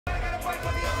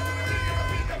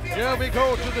Here we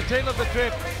go to the tail of the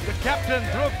trip. The captain,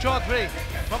 Dhruv Chaudhary,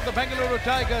 from the Bengaluru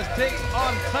Tigers, takes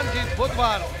on Sanjeet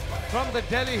Budhwar from the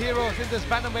Delhi Heroes in this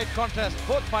bantamweight contest.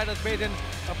 Both fighters weighed in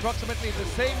approximately the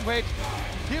same weight.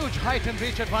 Huge height and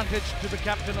reach advantage to the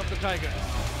captain of the Tigers.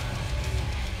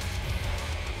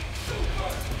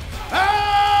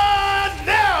 And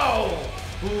now,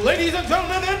 ladies and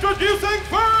gentlemen, introducing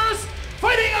first,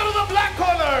 fighting out of the black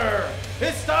corner.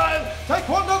 His style,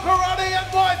 Taekwondo, Karate, and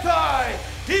Muay Thai.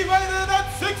 He weighed in at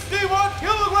 61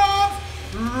 kilograms,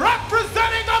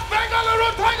 representing the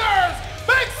Bengaluru Tigers.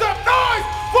 Make some noise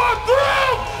for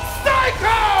Dhruv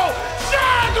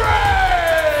Chaudhary!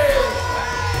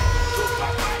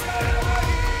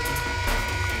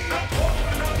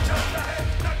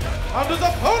 And his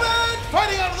opponent,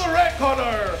 fighting out of the red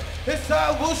corner. His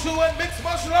style, Wushu and mixed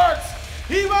martial arts.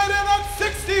 He weighed in at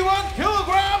 61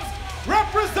 kilograms,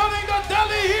 representing the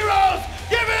Delhi Heroes.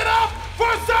 Give it up for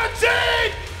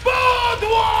Sanjeet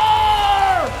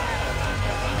Budhwar!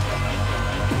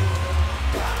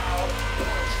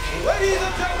 Ladies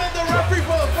and gentlemen, the referee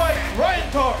for the fight,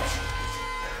 Ryan Torch.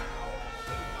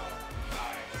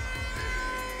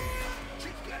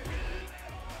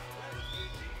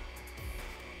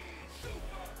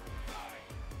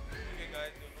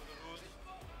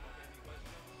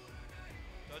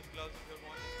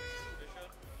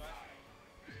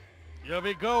 Here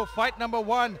we go, fight number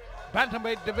one,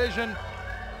 bantamweight division,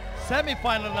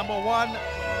 semi-final number one,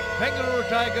 Bengaluru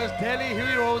Tigers, Delhi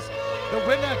Heroes. The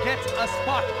winner gets a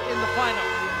spot in the final.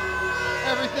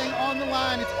 Everything on the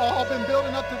line. It's all been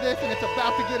building up to this, and it's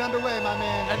about to get underway, my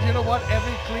man. And you know what?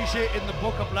 Every cliche in the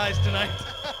book applies tonight.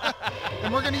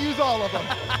 And we're going to use all of them.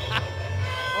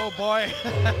 Oh boy.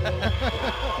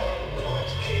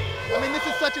 I mean, this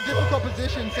is such a difficult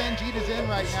position Sanjeet is in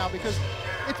right now, because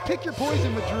it's pick your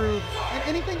poison with Dhruv, and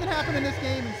anything can happen in this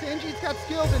game, and Sanjeet's got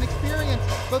skills and experience,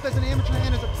 both as an amateur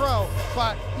and as a pro,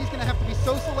 but he's going to have to be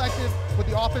so selective with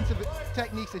the offensive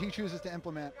techniques that he chooses to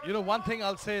implement. You know, one thing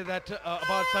I'll say that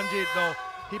about Sanjeet, though,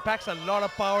 he packs a lot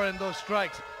of power in those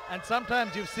strikes, and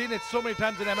sometimes you've seen it so many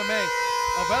times in MMA,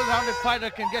 a well-rounded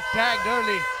fighter can get tagged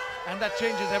early, and that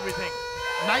changes everything.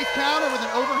 Nice counter with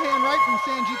an overhand right from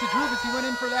Sanjeet to Dhruv as he went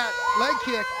in for that leg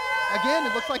kick. Again,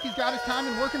 it looks like he's got his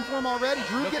timing working for him already.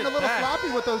 Dhruv getting a little sloppy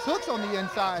with those hooks on the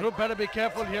inside. Dhruv better be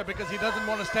careful here because he doesn't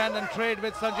want to stand and trade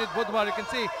with Sanjeet Budhwar. You can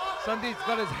see Sanjeet's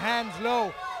got his hands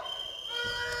low.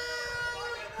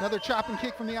 Another chop and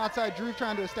kick from the outside. Dhruv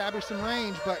trying to establish some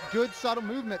range, but good subtle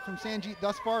movement from Sanjeet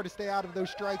thus far to stay out of those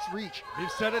strikes' reach.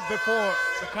 We've said it before,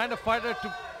 the kind of fighter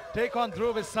to take on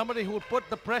Dhruv is somebody who will put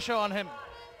the pressure on him.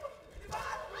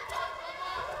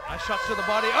 Nice shots to the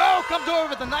body. Oh, comes over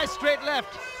with a nice straight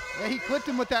left. Yeah, he clipped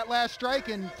him with that last strike,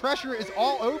 and pressure is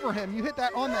all over him. You hit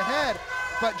that on the head,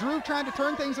 but Dhruv trying to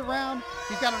turn things around.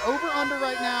 He's got an over-under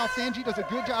right now. Sanjeet does a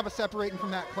good job of separating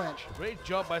from that clinch. Great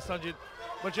job by Sanjeet.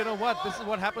 But you know what? This is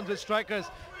what happens with strikers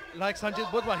like Sanjeet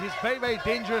Budhwar. He's very, very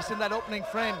dangerous in that opening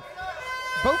frame.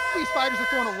 Both of these fighters are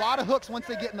throwing a lot of hooks once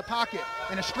they get in the pocket,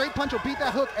 and a straight punch will beat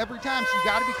that hook every time, so you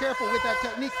got to be careful with that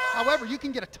technique. However, you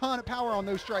can get a ton of power on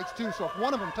those strikes too, so if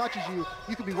one of them touches you,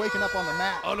 you could be waking up on the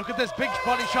mat. Oh, look at this big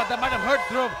body shot. That might have hurt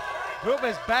Dhruv. Dhruv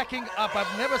is backing up. I've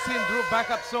never seen Dhruv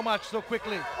back up so much so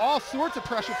quickly. All sorts of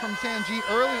pressure from Sanjeet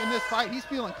early in this fight. He's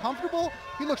feeling comfortable.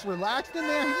 He looks relaxed in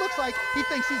there. He looks like he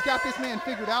thinks he's got this man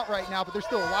figured out right now, but there's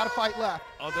still a lot of fight left.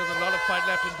 Oh, there's a lot of fight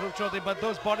left in Dhruv Chaudhary, but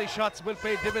those body shots will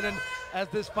pay dividend as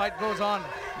this fight goes on.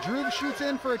 Dhruv shoots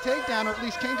in for a takedown, or at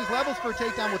least changes levels for a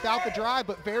takedown without the drive,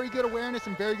 but very good awareness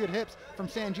and very good hips from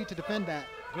Sanjeet to defend that.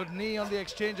 Good knee on the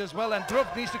exchange as well, and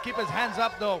Dhruv needs to keep his hands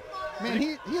up though. Man,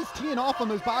 he is teeing off on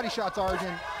those body shots,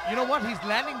 Arjun. You know what? He's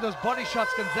landing those body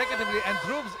shots consecutively, and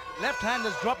Dhruv's left hand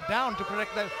has dropped down to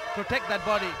protect that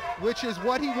body. Which is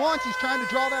what he wants. He's trying to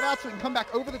draw that out so he can come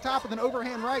back over the top with an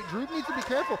overhand right. Dhruv needs to be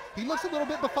careful. He looks a little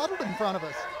bit befuddled in front of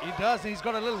us. He does. He's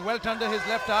got a little welt under his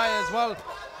left eye as well.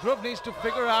 Dhruv needs to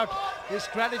figure out his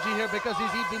strategy here because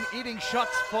he's been eating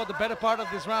shots for the better part of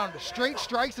this round. Straight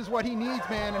strikes is what he needs,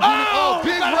 man. And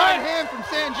big right right hand from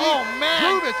Sanjeet. Oh, man.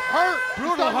 Dhruv is hurt.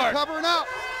 Brutal hurt. Covering up.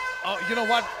 Oh, you know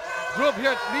what? Dhruv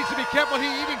here needs to be careful.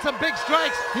 He's eating some big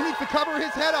strikes. He needs to cover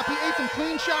his head up. He ate some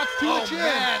clean shots to the chin.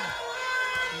 Man.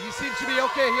 He seems to be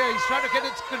okay here. He's trying to get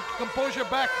his composure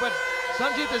back, but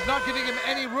Sanjeet is not giving him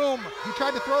any room. He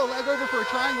tried to throw a leg over for a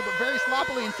triangle, but very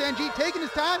sloppily, and Sanjeet taking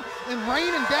his time and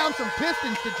raining down some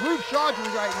pistons to Dhruv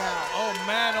Chaudhary right now. Oh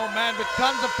man, with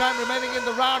tons of time remaining in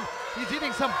the round. He's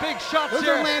hitting some big shots Those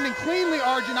here. are landing cleanly,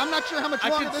 Arjun. I'm not sure how much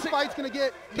longer this fight's going to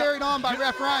get carried on by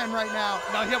Ref Ryan right now.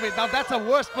 Now that's a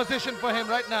worse position for him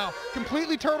right now.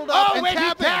 Completely turtled up and wait,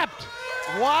 tapping. he tapped.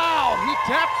 Wow, he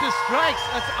tapped his strikes.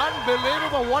 That's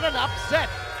unbelievable. What an upset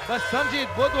by Sanjeet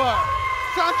Budhwar.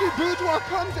 Sanjeet Budhwar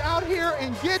comes out here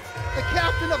and gets the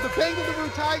captain of the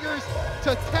Bengaluru Tigers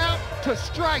to tap to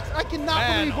strikes. I cannot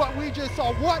believe what we just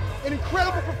saw. What an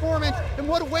incredible performance, and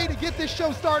what a way to get this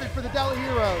show started for the Delhi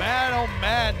Heroes. Man, oh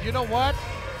man, you know what?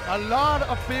 A lot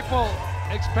of people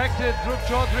expected Dhruv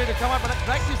Chaudhary to come up, but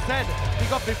like you said, he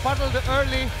got befuddled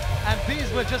early, and these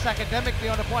were just academically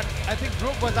on a point. I think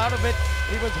Dhruv was out of it.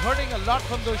 He was hurting a lot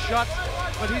from those shots,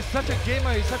 but he's such a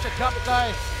gamer, he's such a tough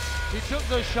guy. He took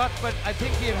those shots, but I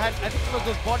think it was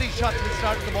those body shots that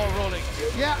started the ball rolling.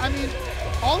 Yeah, I mean,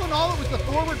 all in all, it was the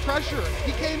forward pressure.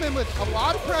 He came in with a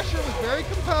lot of pressure, was very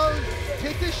composed,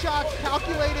 picked his shots,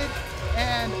 calculated,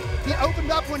 and he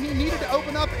opened up when he needed to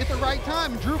open up at the right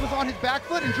time. And Dhruv was on his back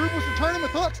foot, and Dhruv was returning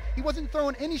with hooks. He wasn't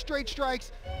throwing any straight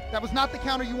strikes. That was not the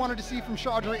counter you wanted to see from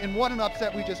Chaudhary, and what an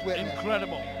upset we just witnessed.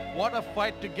 Incredible. What a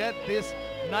fight to get this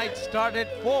night started.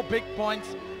 4 big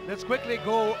points. Let's quickly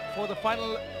go for the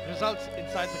final results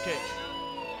inside the cage.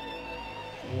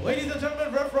 Ladies and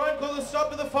gentlemen, Ref Ryan called a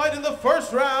stop to the fight in the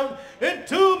first round in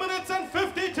 2 minutes and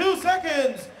 52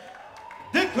 seconds.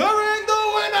 Declaring the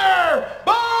winner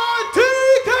by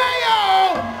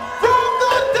TKO from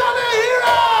the Delhi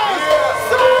Heroes,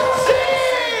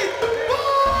 Sanjeet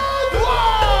Budhwar!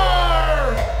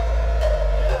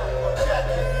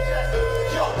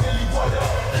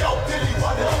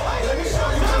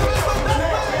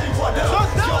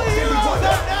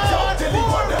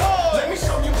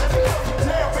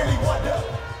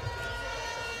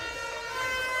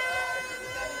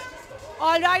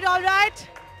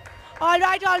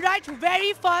 All right.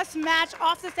 Very first match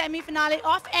of the semi-finale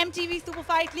of MTV Super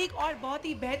Fight League और बहुत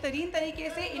ही बेहतरीन तरीके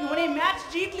से इन्होंने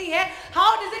match जीत ली है.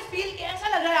 How does it feel? कैसा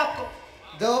लग रहा है आपको?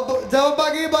 जब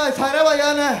बाकी बस सारे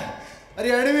बजान है. अरे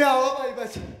एंड में आओ भाई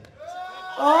बस.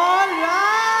 All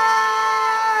right.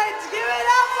 Give it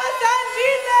up for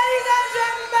Sanjeet, ladies and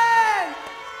gentlemen.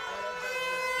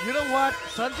 You know what?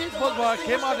 Sanjeet Budhwar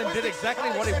came out and did exactly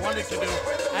what he wanted to do.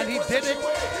 And he did it.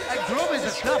 And Dhruv is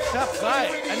a tough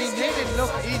guy. And he made it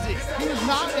look easy. He was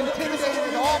not intimidated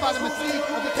at all by the mystique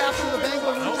of the captain of the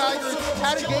Bengaluru Tigers.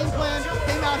 Had a game plan,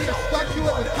 came out here, stuck to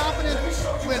it with confidence,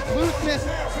 with looseness,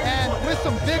 and with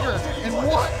some vigor. And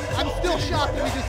what? I'm still shocked that we just